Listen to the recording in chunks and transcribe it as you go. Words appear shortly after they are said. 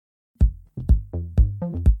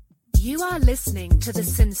You are listening to the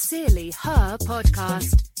Sincerely Her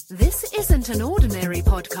podcast. This isn't an ordinary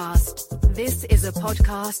podcast. This is a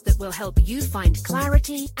podcast that will help you find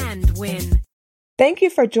clarity and win. Thank you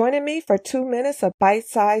for joining me for 2 minutes of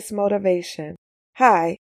bite-sized motivation.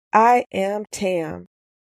 Hi, I am Tam.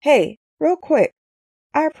 Hey, real quick,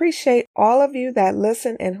 I appreciate all of you that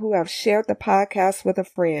listen and who have shared the podcast with a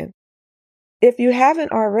friend. If you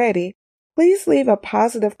haven't already, please leave a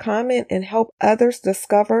positive comment and help others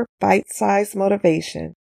discover bite-sized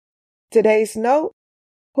motivation. Today's note: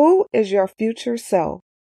 who is your future self?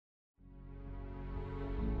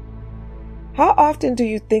 How often do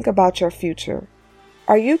you think about your future?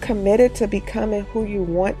 Are you committed to becoming who you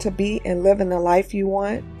want to be and living the life you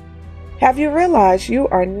want? Have you realized you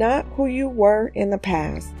are not who you were in the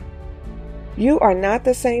past? You are not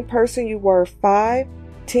the same person you were 5,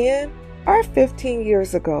 10, or 15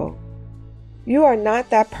 years ago. You are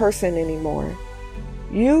not that person anymore.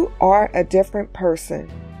 You are a different person.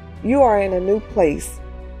 You are in a new place.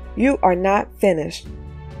 You are not finished.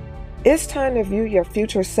 It's time to view your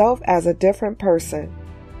future self as a different person.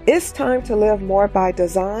 It's time to live more by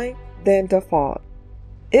design than default.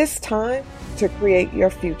 It's time to create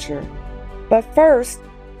your future. But first,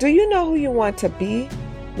 do you know who you want to be,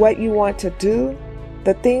 what you want to do,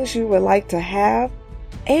 the things you would like to have,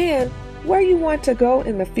 and where you want to go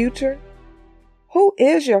in the future? Who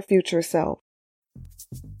is your future self?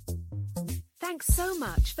 Thanks so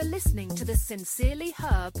much for listening to the Sincerely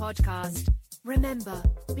Her podcast. Remember,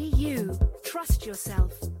 be you, trust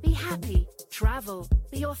yourself, be happy, travel,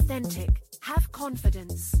 be authentic, have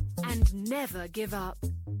confidence, and never give up.